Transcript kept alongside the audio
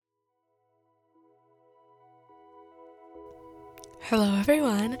Hello,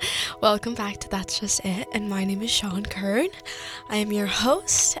 everyone. Welcome back to That's Just It. And my name is Sean Kern. I am your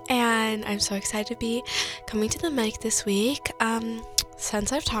host, and I'm so excited to be coming to the mic this week.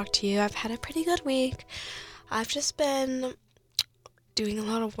 Since I've talked to you, I've had a pretty good week. I've just been doing a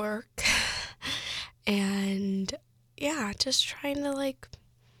lot of work, and yeah, just trying to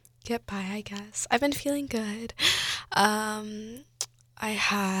get by, I guess. I've been feeling good. I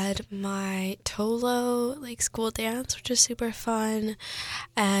had my Tolo school dance, which is super fun,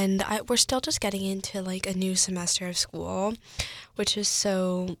 and we're still just getting into a new semester of school, which is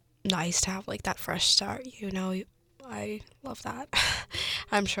so nice to have that fresh start. I love that.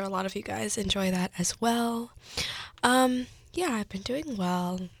 I'm sure a lot of you guys enjoy that as well. Yeah, I've been doing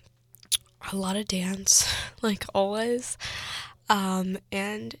well. A lot of dance, like always,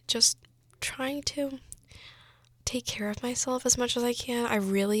 and just trying to take care of myself as much as I can.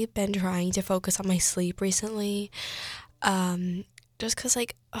 I've really been trying to focus on my sleep recently. Just because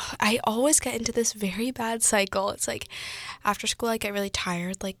I always get into this very bad cycle. It's after school I get really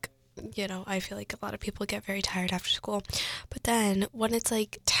tired. I feel like a lot of people get very tired after school. But then when it's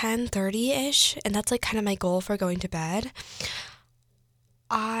 10:30-ish, and that's kind of my goal for going to bed,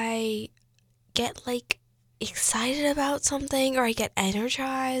 I get excited about something, or I get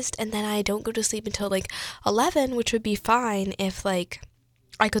energized, and then I don't go to sleep until 11, which would be fine if I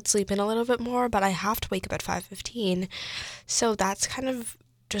could sleep in a little bit more, but I have to wake up at 5:15. So that's kind of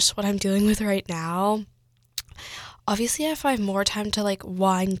just what I'm dealing with right now. Obviously, if I have more time to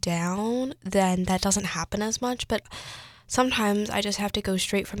wind down, then that doesn't happen as much, but sometimes I just have to go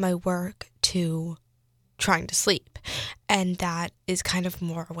straight from my work to trying to sleep, and that is kind of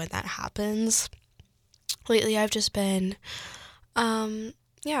more when that happens. Lately, I've just been, planning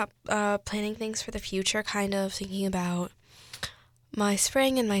things for the future, kind of thinking about my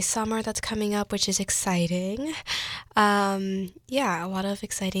spring and my summer that's coming up, which is exciting. A lot of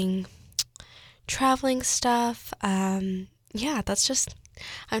exciting traveling stuff. That's just,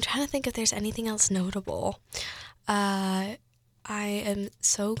 I'm trying to think if there's anything else notable. I am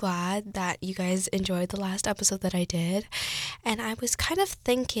so glad that you guys enjoyed the last episode that I did, and I was kind of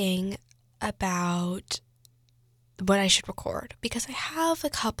thinking about what I should record, because I have a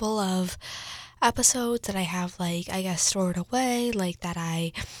couple of episodes that I have stored away, that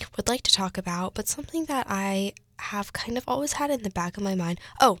I would like to talk about, but something that I have kind of always had in the back of my mind.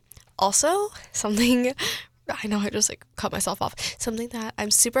 Oh, also something, I know I just cut myself off. Something that I'm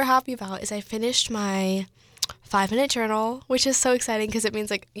super happy about is I finished my 5-minute journal, which is so exciting because it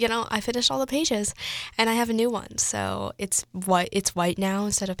means I finished all the pages, and I have a new one. So it's white now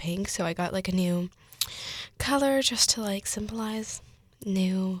instead of pink, so I got a new color just to symbolize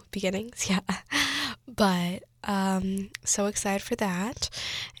new beginnings. Yeah. But so excited for that,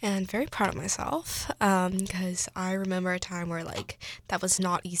 and very proud of myself, because I remember a time where that was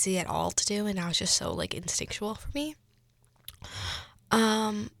not easy at all to do, and now it's just so instinctual for me.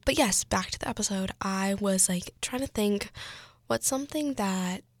 But yes, back to the episode. I was trying to think what's something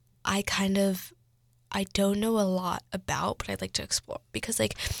that I don't know a lot about, but I'd like to explore, because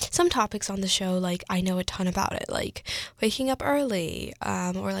some topics on the show, I know a ton about it, waking up early,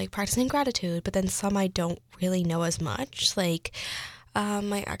 or practicing gratitude, but then some I don't really know as much,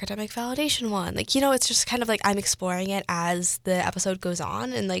 my academic validation one, it's just kind of I'm exploring it as the episode goes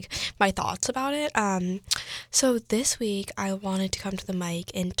on, and my thoughts about it. So this week I wanted to come to the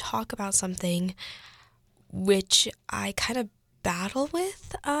mic and talk about something which I kind of battle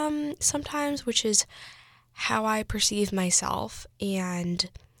with sometimes, which is how I perceive myself and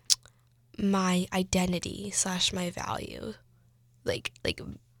my identity / my value.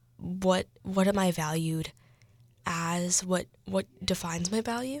 What am I valued as? What defines my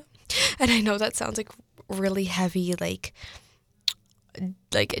value? And I know that sounds really heavy,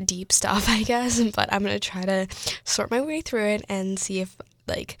 deep stuff, I guess, but I'm gonna try to sort my way through it and see if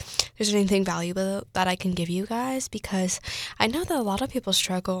there's anything valuable that I can give you guys, because I know that a lot of people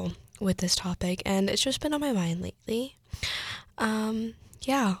struggle with this topic, and it's just been on my mind lately.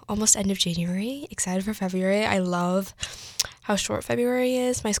 Almost end of January, excited for February. I love how short February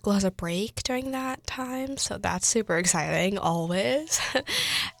is. My school has a break during that time, so that's super exciting always.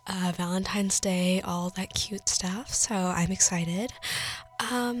 Valentine's Day, all that cute stuff, so I'm excited.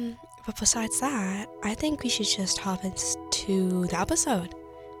 But besides that, I think we should just hop into the episode.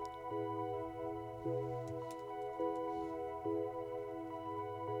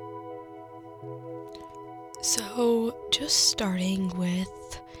 So, just starting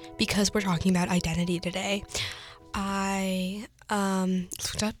with, because we're talking about identity today, I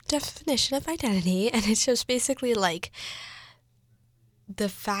looked up definition of identity, and it's just basically the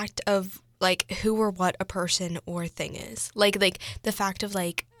fact of like who or what a person or thing is. Like the fact of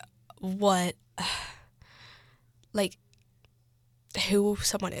like what like who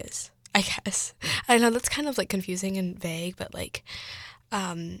someone is, I guess. I know that's kind of like confusing and vague, but like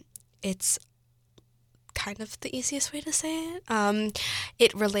it's kind of the easiest way to say it.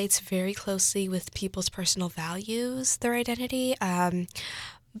 It relates very closely with people's personal values, their identity.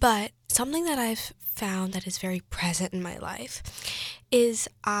 But something that I've found that is very present in my life is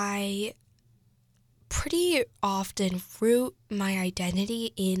I pretty often root my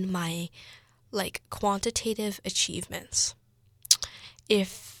identity in my like quantitative achievements.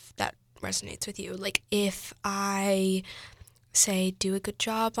 If that resonates with you, like if I say do a good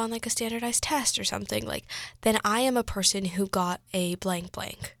job on like a standardized test or something, like then I am a person who got a blank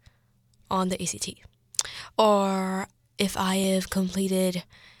blank on the ACT. Or if I have completed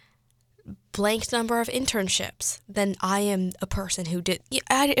blank number of internships, then I am a person who did. Yeah,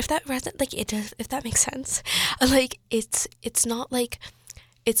 if that like it does, if that makes sense. Like it's not like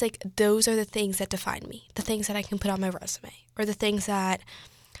it's like those are the things that define me, the things that I can put on my resume, or the things that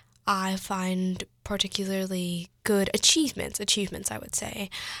I find particularly good achievements, I would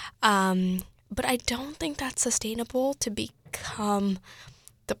say. But I don't think that's sustainable to become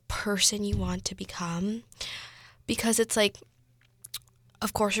the person you want to become, because it's like,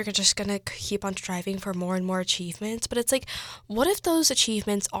 of course, you're just going to keep on striving for more and more achievements, but it's like, what if those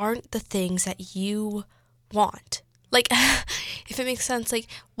achievements aren't the things that you want? Like, if it makes sense, like,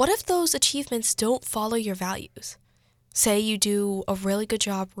 what if those achievements don't follow your values? Say you do a really good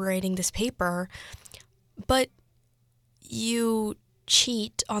job writing this paper, but you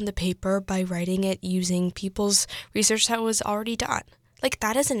cheat on the paper by writing it using people's research that was already done. Like,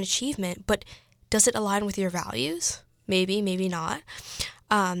 that is an achievement, but does it align with your values? Maybe, maybe not.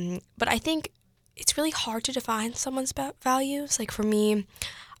 But I think it's really hard to define someone's values. Like for me,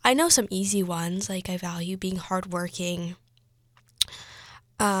 I know some easy ones. Like I value being hardworking.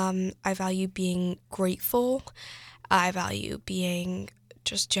 I value being grateful. I value being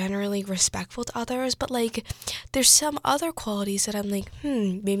just generally respectful to others. But like, there's some other qualities that I'm like,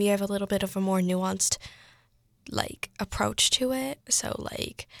 maybe I have a little bit of a more nuanced like approach to it. So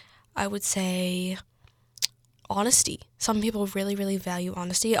like, I would say honesty. Some people really, really value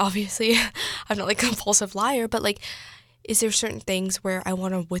honesty. Obviously, I'm not like a compulsive liar, but like, is there certain things where I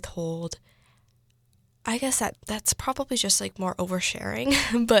want to withhold? I guess that's probably just like more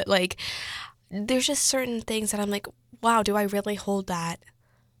oversharing, but like, there's just certain things that I'm like, wow, do I really hold that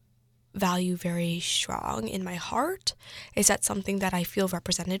value very strong in my heart? Is that something that I feel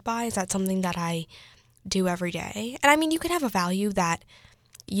represented by? Is that something that I do every day? And I mean, you could have a value that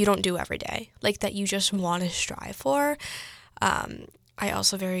you don't do every day, like that you just want to strive for.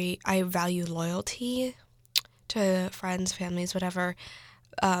 I value loyalty to friends, families, whatever,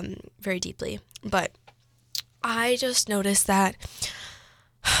 very deeply. But I just noticed that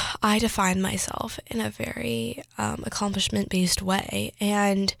I define myself in a very accomplishment-based way.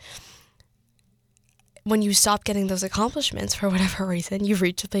 And when you stop getting those accomplishments for whatever reason, you've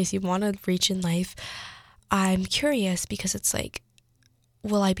reached the place you want to reach in life, I'm curious because it's like,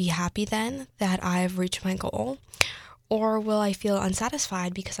 will I be happy then that I've reached my goal? Or will I feel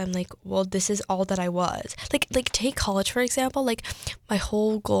unsatisfied because I'm like, well, this is all that I was. Like take college, for example. Like, my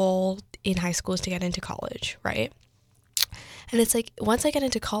whole goal in high school is to get into college, right? And it's like, once I get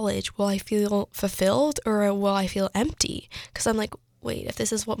into college, will I feel fulfilled or will I feel empty? Because I'm like, wait, if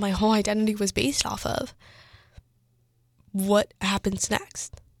this is what my whole identity was based off of, what happens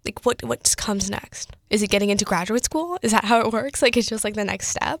next? Like, what comes next? Is it getting into graduate school? Is that how it works? Like, it's just like the next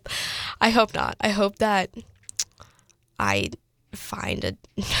step? I hope not. I hope that I find a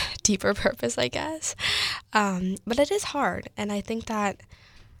deeper purpose, I guess. But it is hard. And I think that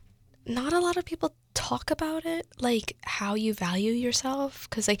not a lot of people talk about it, like how you value yourself.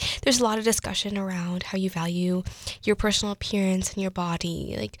 Because like, there's a lot of discussion around how you value your personal appearance and your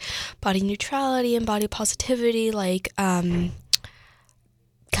body, like body neutrality and body positivity, like,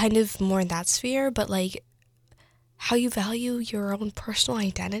 kind of more in that sphere, but like how you value your own personal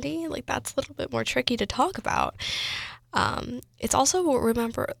identity, like that's a little bit more tricky to talk about. It's also,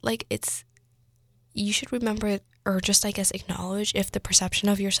 you should remember, or just I guess acknowledge if the perception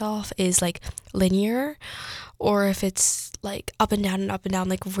of yourself is like linear, or if it's like up and down,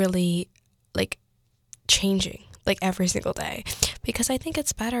 like really like changing like every single day, because I think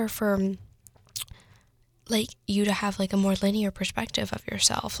it's better for like you to have like a more linear perspective of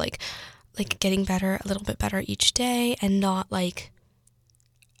yourself, like getting better, a little bit better each day, and not like,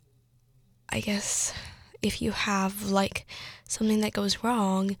 I guess if you have like something that goes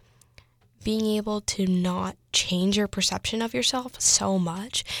wrong, being able to not change your perception of yourself so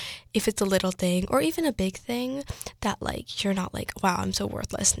much if it's a little thing or even a big thing that like you're not like, wow, I'm so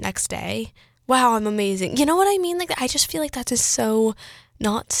worthless next day. Wow, I'm amazing. You know what I mean? Like I just feel like that is so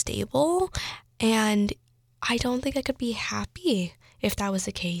not stable, and I don't think I could be happy if that was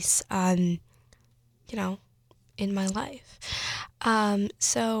the case, you know, in my life.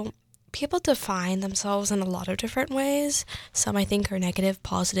 So people define themselves in a lot of different ways. Some I think are negative,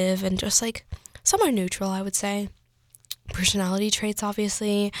 positive, and just like some are neutral, I would say. Personality traits,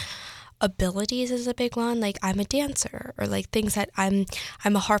 obviously. Abilities is a big one. Like I'm a dancer, or like things that I'm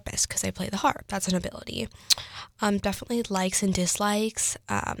a harpist because I play the harp. That's an ability. Definitely likes and dislikes.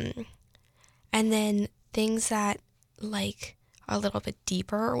 And then things that like are a little bit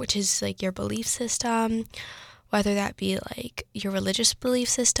deeper, which is like your belief system, whether that be like your religious belief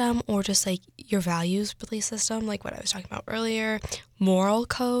system or just like your values belief system, like what I was talking about earlier. Moral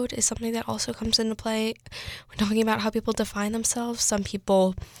code is something that also comes into play when talking about how people define themselves. Some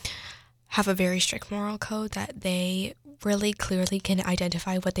people have a very strict moral code that they really clearly can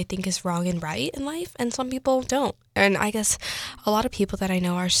identify what they think is wrong and right in life, and some people don't. And I guess a lot of people that I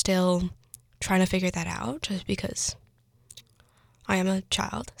know are still trying to figure that out, just because I am a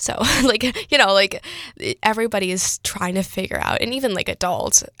child. So like, you know, like everybody is trying to figure out, and even like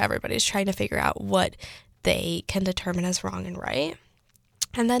adults, everybody's trying to figure out what they can determine as wrong and right.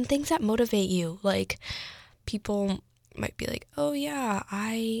 And then things that motivate you, like people might be like, oh yeah,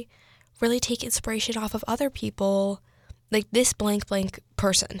 I really take inspiration off of other people, like this blank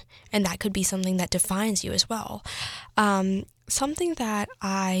person, and that could be something that defines you as well. Something that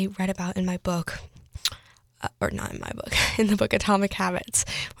I read about in my book, or not in my book, in the book Atomic Habits,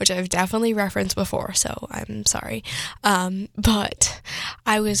 which I've definitely referenced before, so I'm sorry. But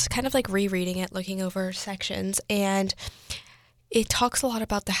I was kind of like rereading it, looking over sections, and it talks a lot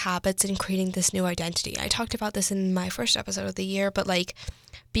about the habits and creating this new identity. I talked about this in my first episode of the year, but like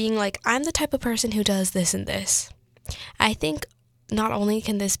being like, I'm the type of person who does this and this. I think not only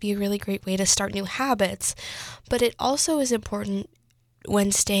can this be a really great way to start new habits, but it also is important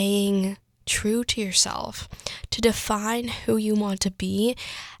when staying true to yourself to define who you want to be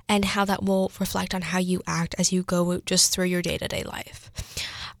and how that will reflect on how you act as you go just through your day-to-day life.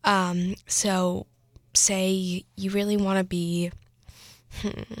 So say you really want to be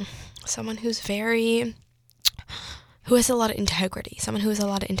someone who has a lot of integrity.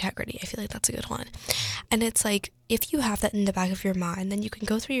 I feel like that's a good one. And it's like, if you have that in the back of your mind, then you can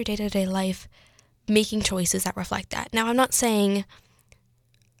go through your day-to-day life making choices that reflect that. Now, I'm not saying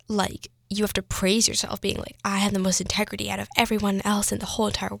like you have to praise yourself being like, I have the most integrity out of everyone else in the whole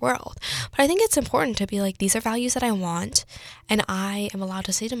entire world. But I think it's important to be like, these are values that I want, and I am allowed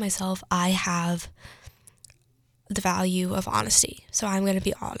to say to myself, I have the value of honesty. So I'm going to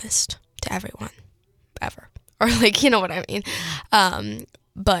be honest to everyone, ever. Or like, you know what I mean?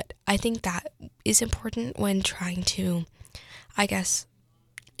 But I think that is important when trying to, I guess,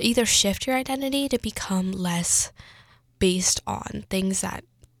 either shift your identity to become less based on things that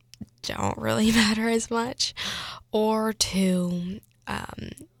don't really matter as much, or to,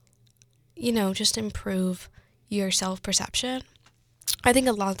 just improve your self-perception. I think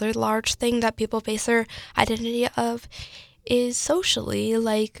another large thing that people base their identity of is socially,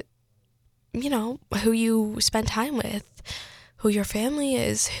 like, who you spend time with, who your family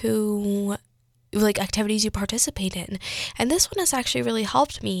is, who, like, activities you participate in. And this one has actually really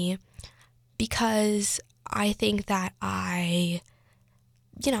helped me because I think that I'm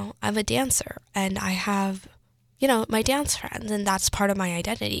a dancer, and I have, my dance friends, and that's part of my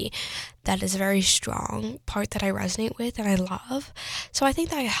identity. That is a very strong part that I resonate with and I love. So I think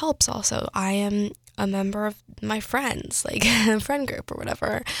that helps also. I am a member of my friends, like a friend group or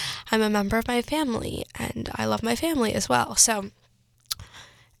whatever. I'm a member of my family, and I love my family as well. So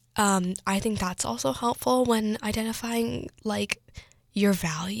I think that's also helpful when identifying like your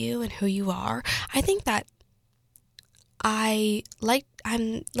value and who you are. I think that I'm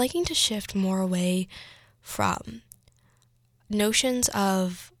liking to shift more away from notions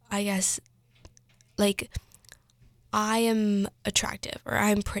of, I guess, like, I am attractive, or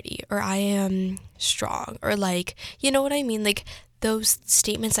I'm pretty, or I am strong, or like, you know what I mean? Like those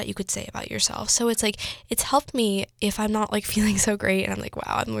statements that you could say about yourself. So it's like, it's helped me if I'm not like feeling so great and I'm like,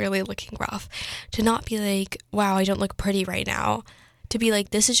 wow, I'm really looking rough, to not be like, wow, I don't look pretty right now, to be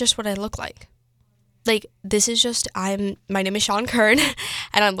like, this is just what I look like. Like, this is just, my name is Sean Kern,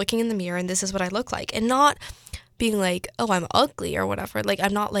 and I'm looking in the mirror, and this is what I look like. And not being like, oh, I'm ugly or whatever. Like,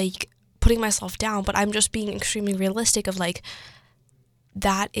 I'm not, like, putting myself down, but I'm just being extremely realistic of, like,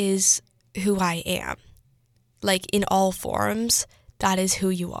 that is who I am. Like, in all forms, that is who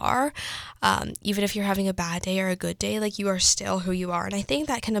you are. Even if you're having a bad day or a good day, like, you are still who you are. And I think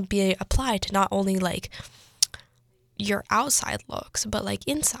that can be applied to not only like your outside looks, but like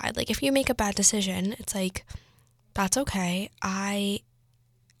inside. Like, if you make a bad decision, it's like, that's okay. Well,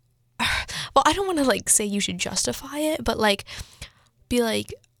 I don't want to like say you should justify it, but like, be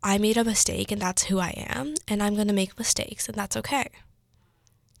like, I made a mistake and that's who I am, and I'm gonna make mistakes and that's okay.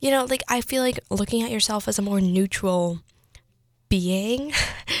 Like, I feel like looking at yourself as a more neutral being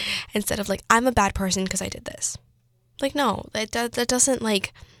instead of like, I'm a bad person because I did this. Like, no, that doesn't,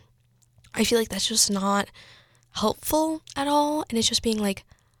 like, I feel like that's just not helpful at all. And it's just being like,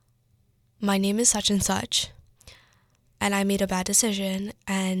 my name is such and such, and I made a bad decision,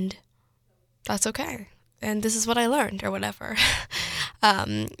 and that's okay. And this is what I learned, or whatever.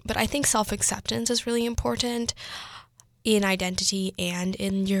 But I think self-acceptance is really important in identity and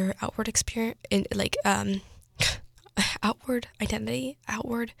in your outward experience, in like, outward identity,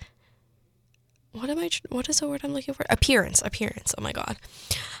 what is the word I'm looking for? Appearance. Oh my God.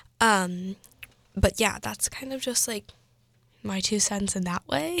 But yeah, that's kind of just like my 2 cents in that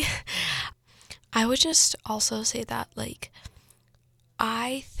way. I would just also say that, like,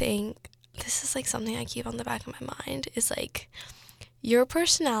 I think this is like something I keep on the back of my mind, is like, your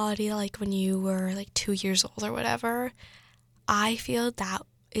personality, like when you were like 2 years old or whatever, I feel that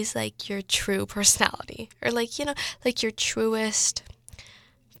is like your true personality, or like, like your truest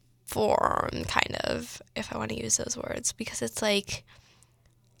form, kind of, if I want to use those words, because it's like,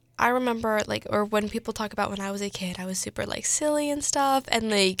 I remember, like, or when people talk about when I was a kid, I was super like silly and stuff, and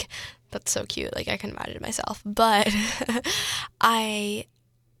like, that's so cute, like, I can imagine myself, but I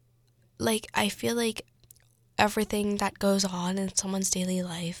feel like everything that goes on in someone's daily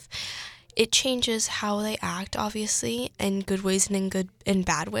life, it changes how they act, obviously, in good ways and in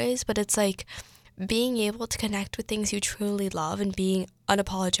bad ways, but it's like, being able to connect with things you truly love and being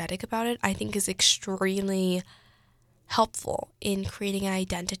unapologetic about it, I think is extremely helpful in creating an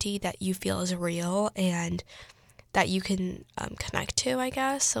identity that you feel is real and that you can connect to, I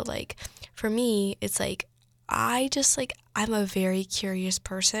guess. So like, for me, it's like, I'm a very curious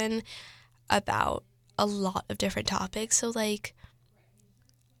person about a lot of different topics. So like,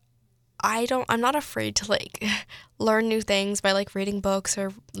 I'm not afraid to like learn new things by like reading books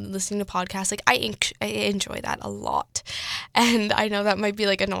or listening to podcasts. Like, I enjoy that a lot. And I know that might be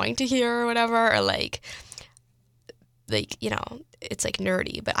like annoying to hear or whatever, or like, it's like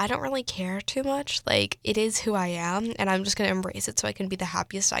nerdy, but I don't really care too much. Like, it is who I am, and I'm just going to embrace it so I can be the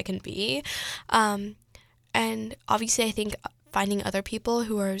happiest I can be. And obviously I think finding other people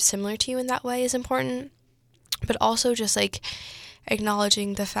who are similar to you in that way is important, but also just like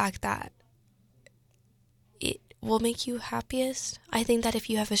acknowledging the fact that it will make you happiest. I think that if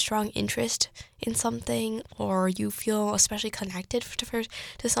you have a strong interest in something, or you feel especially connected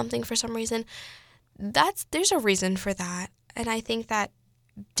to something for some reason, there's a reason for that. And I think that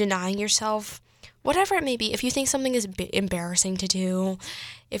denying yourself, whatever it may be, if you think something is embarrassing to do,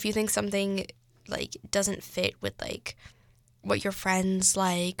 if you think something like doesn't fit with like what your friends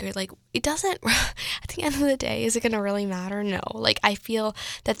like, or like, it doesn't, at the end of the day, is it going to really matter? No. Like, I feel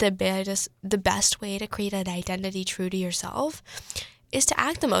that the best way to create an identity true to yourself is to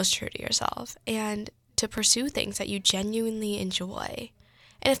act the most true to yourself and to pursue things that you genuinely enjoy.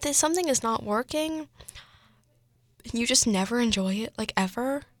 And if something is not working, you just never enjoy it, like,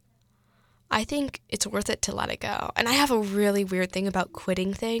 ever, I think it's worth it to let it go. And I have a really weird thing about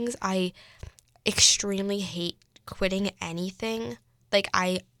quitting things. I extremely hate quitting anything. Like,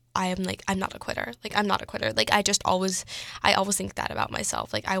 I am like, I'm not a quitter. Like, I'm not a quitter. Like, I always think that about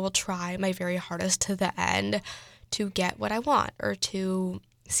myself. Like, I will try my very hardest to the end to get what I want or to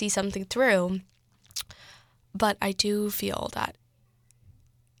see something through. But I do feel that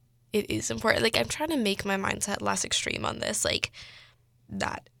it is important. Like, I'm trying to make my mindset less extreme on this. Like,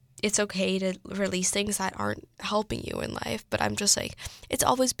 that it's okay to release things that aren't helping you in life. But I'm just like,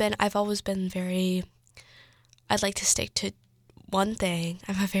 I've always been very, I'd like to stick to one thing.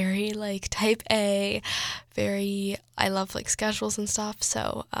 I'm a very like type A, I love like schedules and stuff.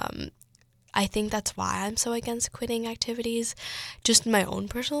 So I think that's why I'm so against quitting activities, just in my own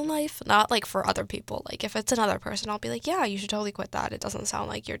personal life, not like for other people. Like, if it's another person, I'll be like, yeah, you should totally quit that. It doesn't sound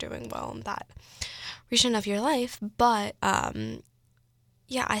like you're doing well in that region of your life. But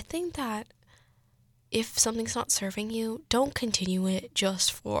yeah, I think that if something's not serving you, don't continue it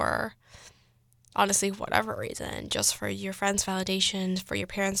just for, honestly, whatever reason, just for your friends' validation, for your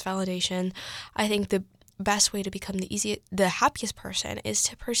parents' validation. I think the best way to become the happiest person is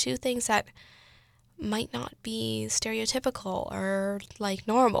to pursue things that might not be stereotypical or like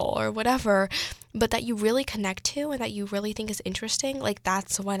normal or whatever, but that you really connect to and that you really think is interesting, like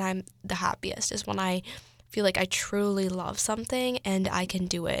that's when I'm the happiest, is when I feel like I truly love something and I can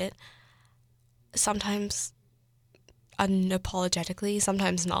do it. Sometimes unapologetically,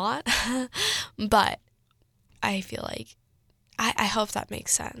 sometimes not. But I feel like I hope that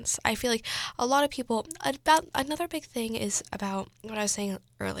makes sense. I feel like a lot of people, about another big thing is about what I was saying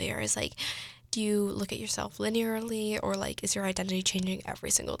earlier, is like, do you look at yourself linearly, or like is your identity changing every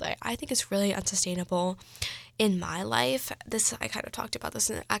single day? I think it's really unsustainable in my life. This, I kind of talked about this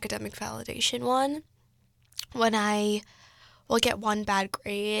in the academic validation one, when I will get one bad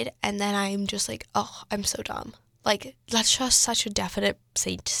grade and then I'm just like, oh, I'm so dumb. Like, that's just such a definite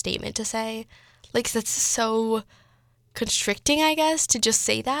statement to say. Like, that's so constricting, I guess, to just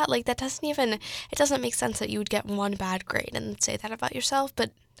say that. Like, that doesn't even, it doesn't make sense that you would get one bad grade and say that about yourself,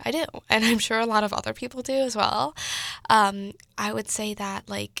 but I do. And I'm sure a lot of other people do as well. I would say that,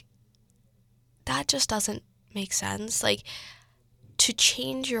 like, that just doesn't make sense. Like, to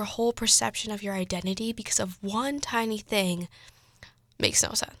change your whole perception of your identity because of one tiny thing makes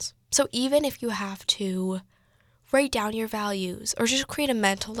no sense. So even if you have to write down your values or just create a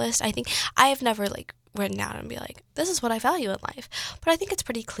mental list, I think I have never like written down and be like, this is what I value in life. But I think it's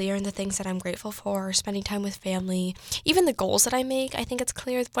pretty clear in the things that I'm grateful for, spending time with family, even the goals that I make, I think it's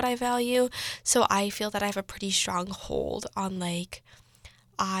clear what I value. So I feel that I have a pretty strong hold on, like,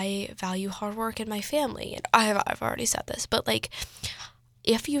 I value hard work in my family. And I've already said this, but like,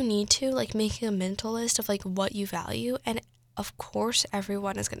 if you need to, like, making a mental list of like what you value, and of course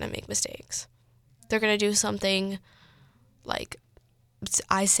everyone is going to make mistakes. They're going to do something, like,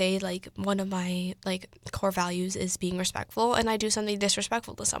 I say, like, one of my like core values is being respectful, and I do something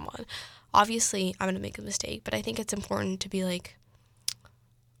disrespectful to someone. Obviously I'm going to make a mistake, but I think it's important to be like,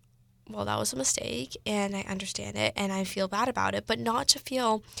 well, that was a mistake and I understand it and I feel bad about it, but not to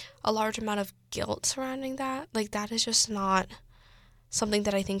feel a large amount of guilt surrounding that. Like, that is just not something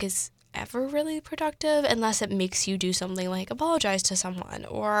that I think is ever really productive, unless it makes you do something like apologize to someone,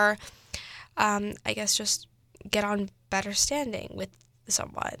 or I guess just get on better standing with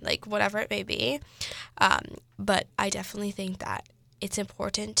someone, like whatever it may be. But I definitely think that it's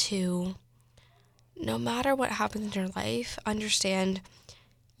important to, no matter what happens in your life, understand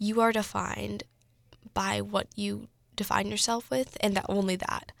you are defined by what you define yourself with, and that only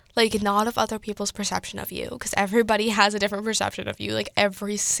that. Like, not of other people's perception of you, because everybody has a different perception of you. Like,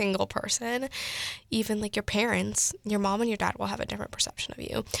 every single person, even like your parents, your mom and your dad will have a different perception of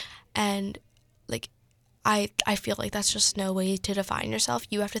you. And like, I feel like that's just no way to define yourself.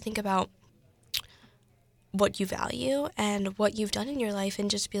 You have to think about what you value and what you've done in your life,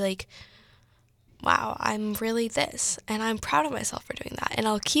 and just be like, wow, I'm really this, and I'm proud of myself for doing that. And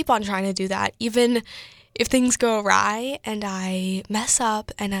I'll keep on trying to do that, even if things go awry and I mess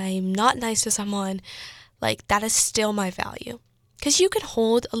up and I'm not nice to someone. Like, that is still my value. Because you can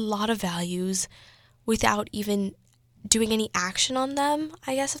hold a lot of values without even doing any action on them,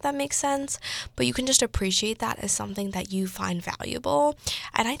 I guess, if that makes sense. But you can just appreciate that as something that you find valuable.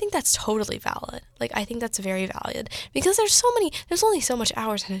 And I think that's totally valid. Like, I think that's very valid, because there's only so much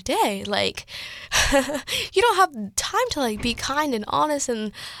hours in a day. Like, you don't have time to like be kind and honest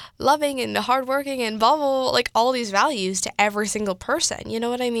and loving and hardworking and blah, blah, blah, like all these values to every single person. You know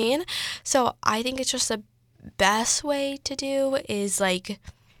what I mean? So I think it's just the best way to do is, like,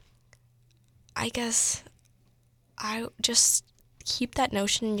 I guess, I just keep that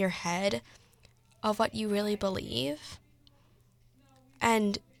notion in your head of what you really believe,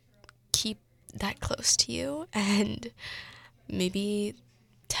 and keep that close to you, and maybe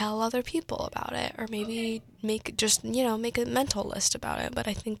tell other people about it, or maybe make a mental list about it. But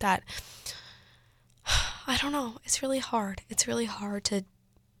I think that, I don't know, it's really hard. It's really hard to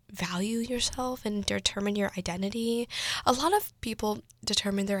value yourself and determine your identity. A lot of people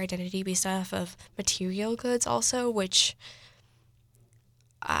determine their identity based off of material goods also, which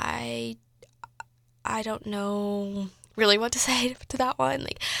I don't know really what to say to that one.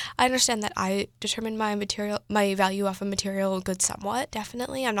 Like, I understand that I determine my value off of material goods somewhat,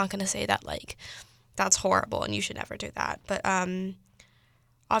 definitely. I'm not going to say that, like, that's horrible and you should never do that. But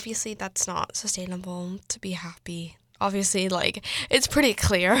obviously that's not sustainable to be happy. Obviously, like, it's pretty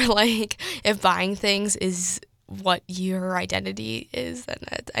clear, like, if buying things is what your identity is, then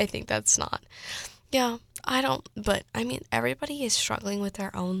I think that's not. Yeah, but I mean, everybody is struggling with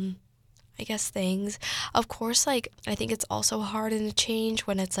their own, I guess, things. Of course, like, I think it's also hard in a change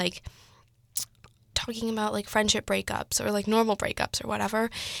when it's like talking about like friendship breakups or like normal breakups or whatever.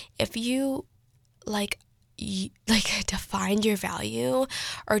 If you like defined your value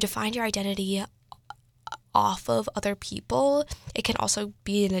or defined your identity off of other people, it can also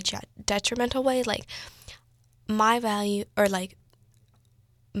be in a detrimental way. Like my value, or like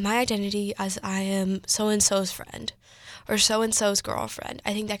my identity as I am so-and-so's friend or so-and-so's girlfriend,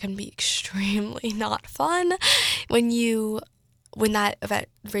 I think that can be extremely not fun when that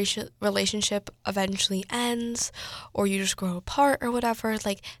relationship eventually ends, or you just grow apart or whatever.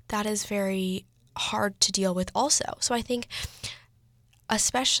 Like that is very hard to deal with also. So I think,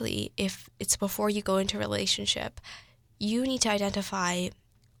 especially if it's before you go into a relationship, you need to identify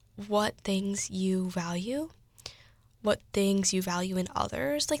what things you value, what things you value in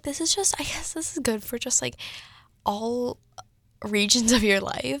others. Like this is just, I guess this is good for just like all regions of your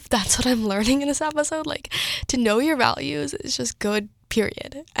life. That's what I'm learning in this episode. Like, to know your values is just good,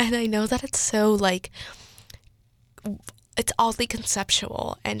 period. And I know that it's so like, it's oddly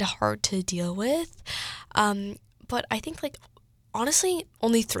conceptual and hard to deal with. But I think, like, honestly,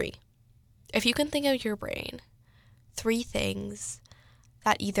 only 3. If you can think of your brain, 3 things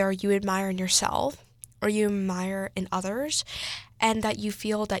that either you admire in yourself or you admire in others, and that you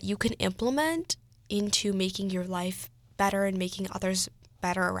feel that you can implement into making your life better and making others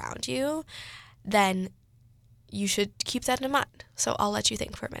better around you, then you should keep that in mind. So I'll let you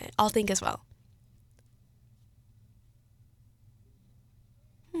think for a minute. I'll think as well.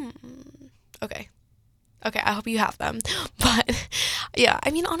 Okay, I hope you have them. But yeah,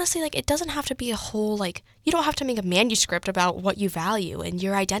 I mean, honestly, like, it doesn't have to be a whole, like, you don't have to make a manuscript about what you value and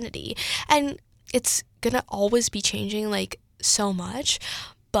your identity. And it's gonna always be changing, like, so much.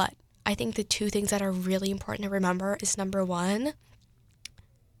 But I think the 2 things that are really important to remember is, number 1,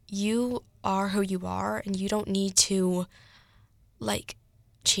 you are who you are, and you don't need to, like,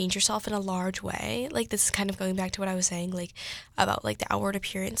 change yourself in a large way. Like, this is kind of going back to what I was saying, like, about, like, the outward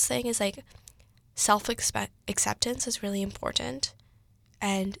appearance thing, is, like, self-acceptance is really important,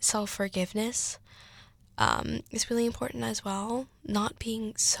 and self-forgiveness is really important as well. Not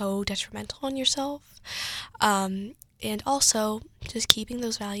being so detrimental on yourself. And also just keeping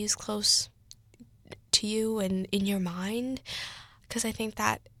those values close to you and in your mind, because I think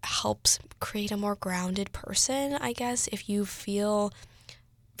that helps create a more grounded person, I guess, if you feel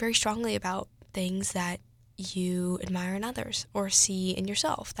very strongly about things that you admire in others or see in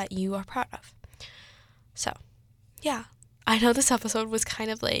yourself that you are proud of. So, yeah, I know this episode was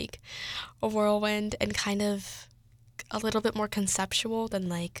kind of like a whirlwind and kind of a little bit more conceptual than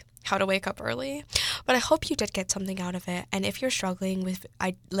like how to wake up early, but I hope you did get something out of it. And if you're struggling with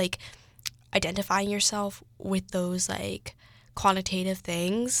identifying yourself with those like quantitative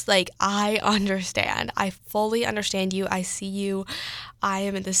things, like, I understand. I fully understand you. I see you. I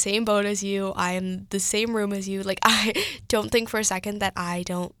am in the same boat as you. I am the same room as you. Like, I don't think for a second that I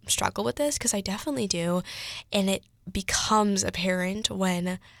don't struggle with this, because I definitely do. And it becomes apparent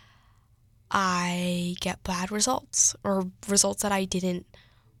when I get bad results, or results that I didn't,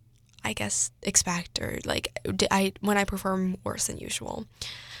 I guess, expect, or like when I perform worse than usual.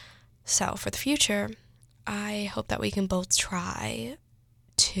 So for the future, I hope that we can both try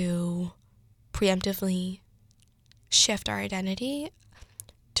to preemptively shift our identity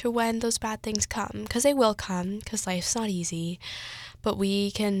to when those bad things come, because they will come, because life's not easy, but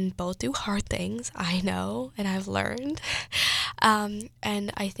we can both do hard things, I know, and I've learned. And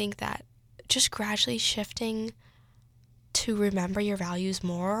I think that just gradually shifting to remember your values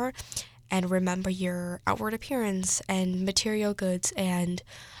more, and remember your outward appearance and material goods and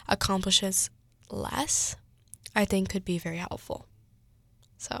accomplishments less, I think could be very helpful.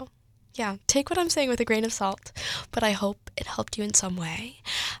 So, yeah, take what I'm saying with a grain of salt, but I hope it helped you in some way.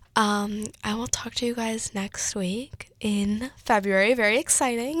 I will talk to you guys next week in February. Very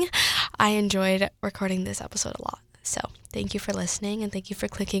exciting. I enjoyed recording this episode a lot. So, thank you for listening, and thank you for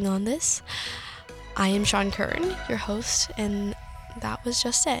clicking on this. I am Sean Kern, your host, and that was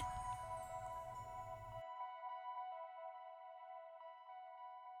just it.